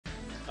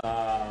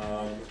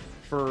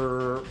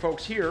For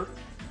folks here,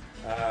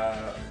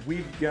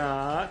 we've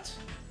got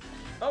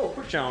a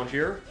quick challenge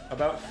here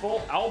about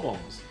full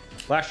albums.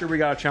 Last year we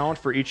got a challenge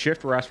for each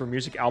shift. We're asked for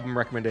music album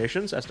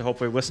recommendations as to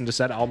hopefully listen to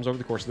said albums over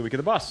the course of the week of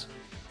the bus.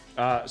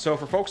 So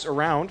for folks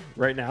around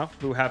right now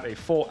who have a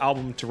full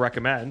album to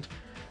recommend,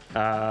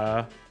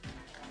 go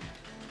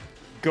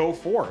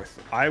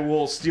forth. I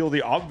will steal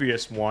the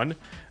obvious one,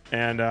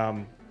 and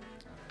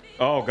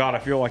oh god, I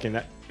feel like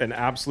an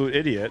absolute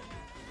idiot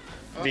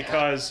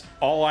because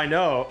all I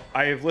know,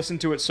 I have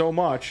listened to it so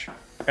much,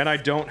 and I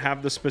don't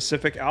have the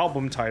specific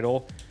album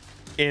title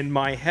in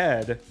my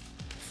head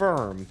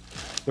firm.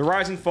 The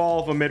Rise and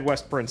Fall of a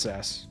Midwest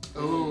Princess.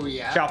 Oh,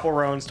 yeah. Chappell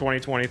Roan's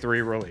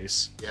 2023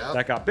 release. Yep.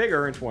 That got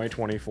bigger in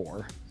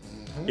 2024.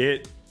 Mm-hmm.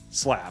 It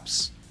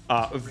slaps.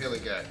 Really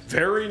good.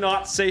 Very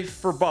not safe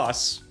for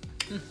bus.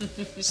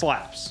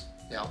 Slaps.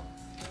 Yep.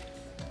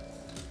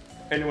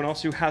 Anyone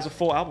else who has a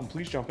full album,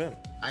 please jump in.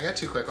 I got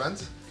two quick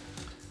ones.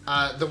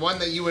 The one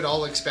that you would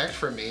all expect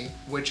from me,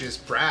 which is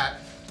BRAT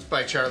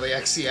by Charli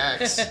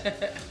XCX.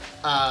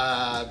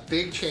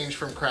 Big change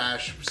from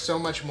Crash. So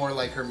much more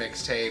like her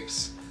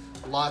mixtapes.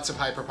 Lots of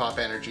hyperpop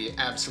energy.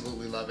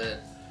 Absolutely love it.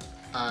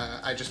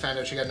 I just found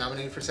out she got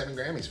nominated for 7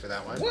 Grammys for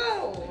that one.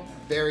 Whoa!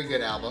 Very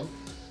good album.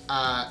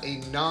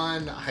 A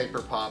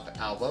non-hyperpop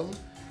album.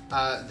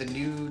 The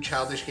new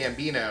Childish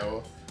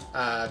Gambino,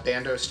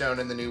 Bando Stone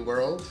in the New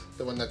World.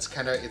 The one that's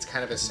kind of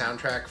a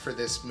soundtrack for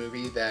this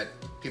movie that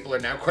people are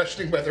now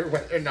questioning whether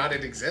or not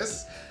it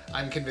exists.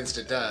 I'm convinced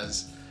it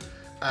does.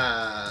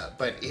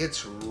 But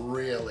it's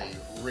really,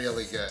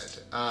 really good.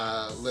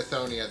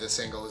 Lithonia, the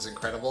single, is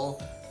incredible.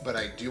 But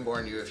I do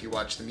warn you, if you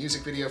watch the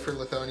music video for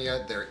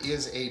Lithonia, there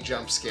is a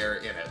jump scare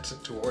in it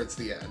towards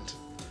the end.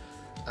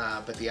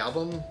 But the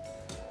album,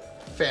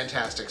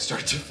 fantastic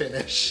start to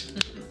finish.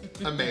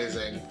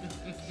 Amazing.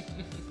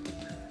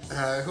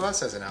 Who else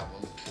has an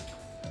album?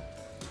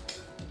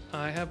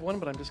 I have one,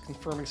 but I'm just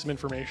confirming some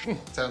information.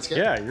 Sounds good.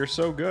 Yeah, you're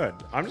so good.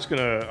 I'm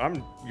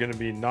gonna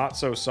be not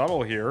so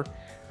subtle here,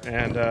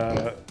 and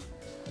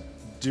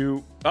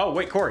do. Oh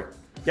wait, Cory.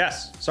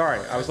 Yes, sorry,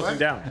 I was looking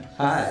down.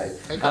 Hi.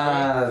 Hey,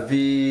 Cory.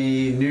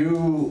 The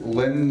new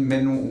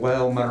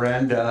Lin-Manuel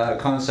Miranda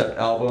concept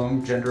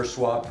album,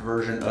 gender-swapped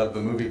version of the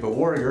movie The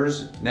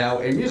Warriors,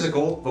 now a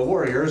musical, The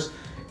Warriors,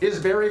 is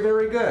very,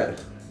 very good.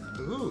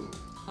 Ooh.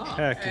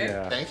 Heck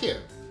yeah. Thank you.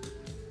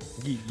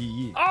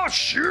 Oh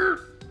shoot!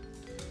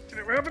 Did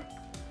it happen?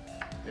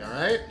 You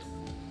alright?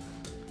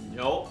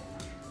 Nope.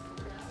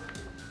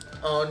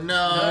 Oh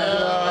no!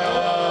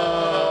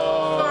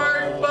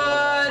 Fart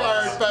butt!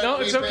 Fart butt No,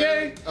 it's weeping.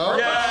 okay. Oh,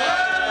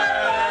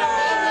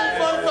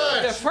 fart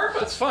butt! Yeah, fart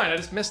butt's fine. I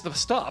just missed the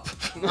stop.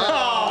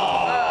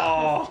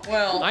 Oh.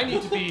 Well, I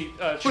need to be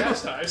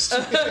chastised.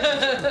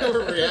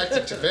 We're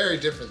reacting to very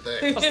different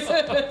things.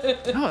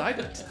 No, I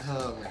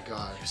Oh my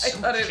god. I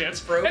thought it chance.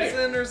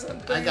 frozen or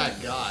something. I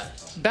got.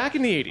 Back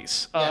in the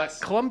 80s, Yes.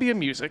 Columbia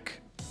Music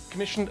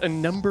commissioned a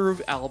number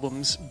of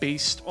albums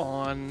based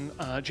on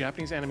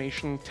Japanese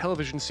animation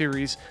television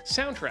series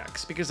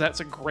soundtracks, because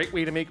that's a great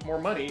way to make more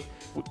money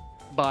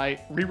by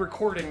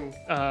re-recording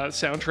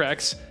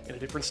soundtracks in a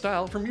different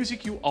style for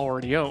music you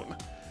already own.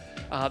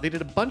 They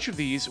did a bunch of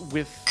these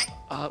with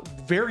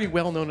very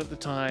well-known at the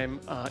time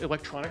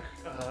electronic,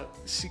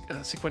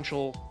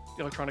 sequential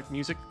electronic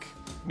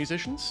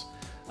musicians.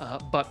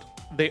 But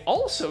they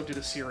also did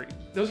a series.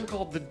 Those were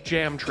called the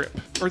Jam Trip,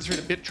 or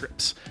the Bit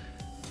Trips.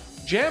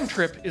 Jam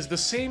Trip is the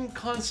same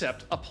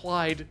concept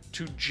applied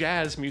to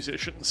jazz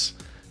musicians,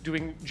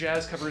 doing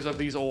jazz covers of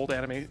these old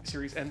anime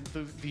series. And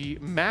the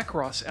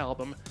Macross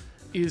album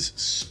is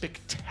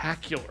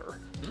spectacular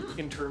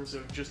in terms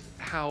of just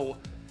how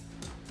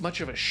much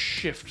of a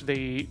shift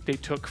they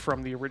took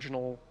from the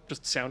original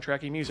just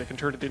soundtracky music and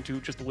turned it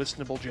into just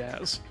listenable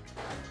jazz.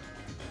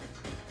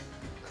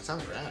 That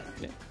sounds rad.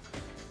 Yeah.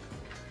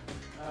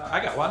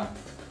 I got one.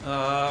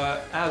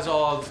 As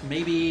of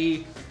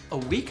maybe a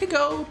week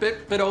ago,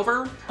 bit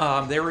over,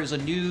 there is a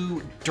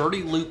new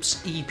Dirty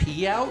Loops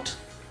EP out.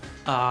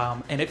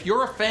 And if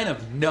you're a fan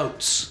of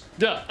notes,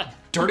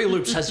 Dirty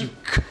Loops has you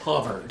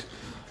covered.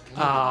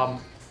 I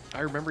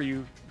remember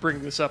you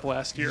bringing this up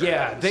last year.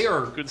 Yeah, they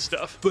are good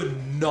stuff.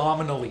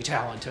 Phenomenally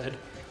talented.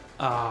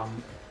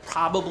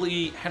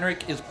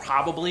 Henrik is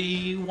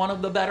probably one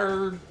of the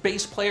better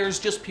bass players,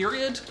 just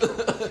period.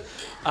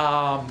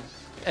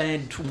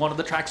 And one of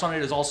the tracks on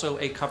it is also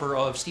a cover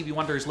of Stevie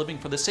Wonder's Living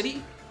for the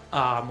City,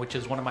 which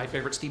is one of my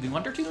favorite Stevie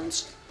Wonder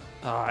tunes.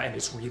 And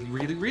it's really,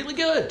 really, really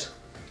good.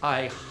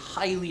 I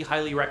highly,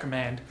 highly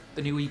recommend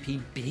the new EP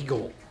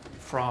Beagle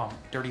from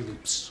Dirty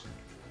Loops.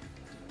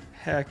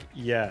 Heck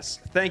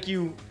yes. Thank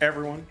you,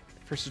 everyone,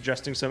 for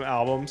suggesting some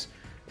albums.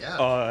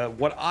 Yeah.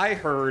 What I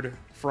heard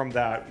from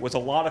that was a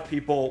lot of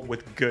people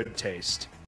with good taste.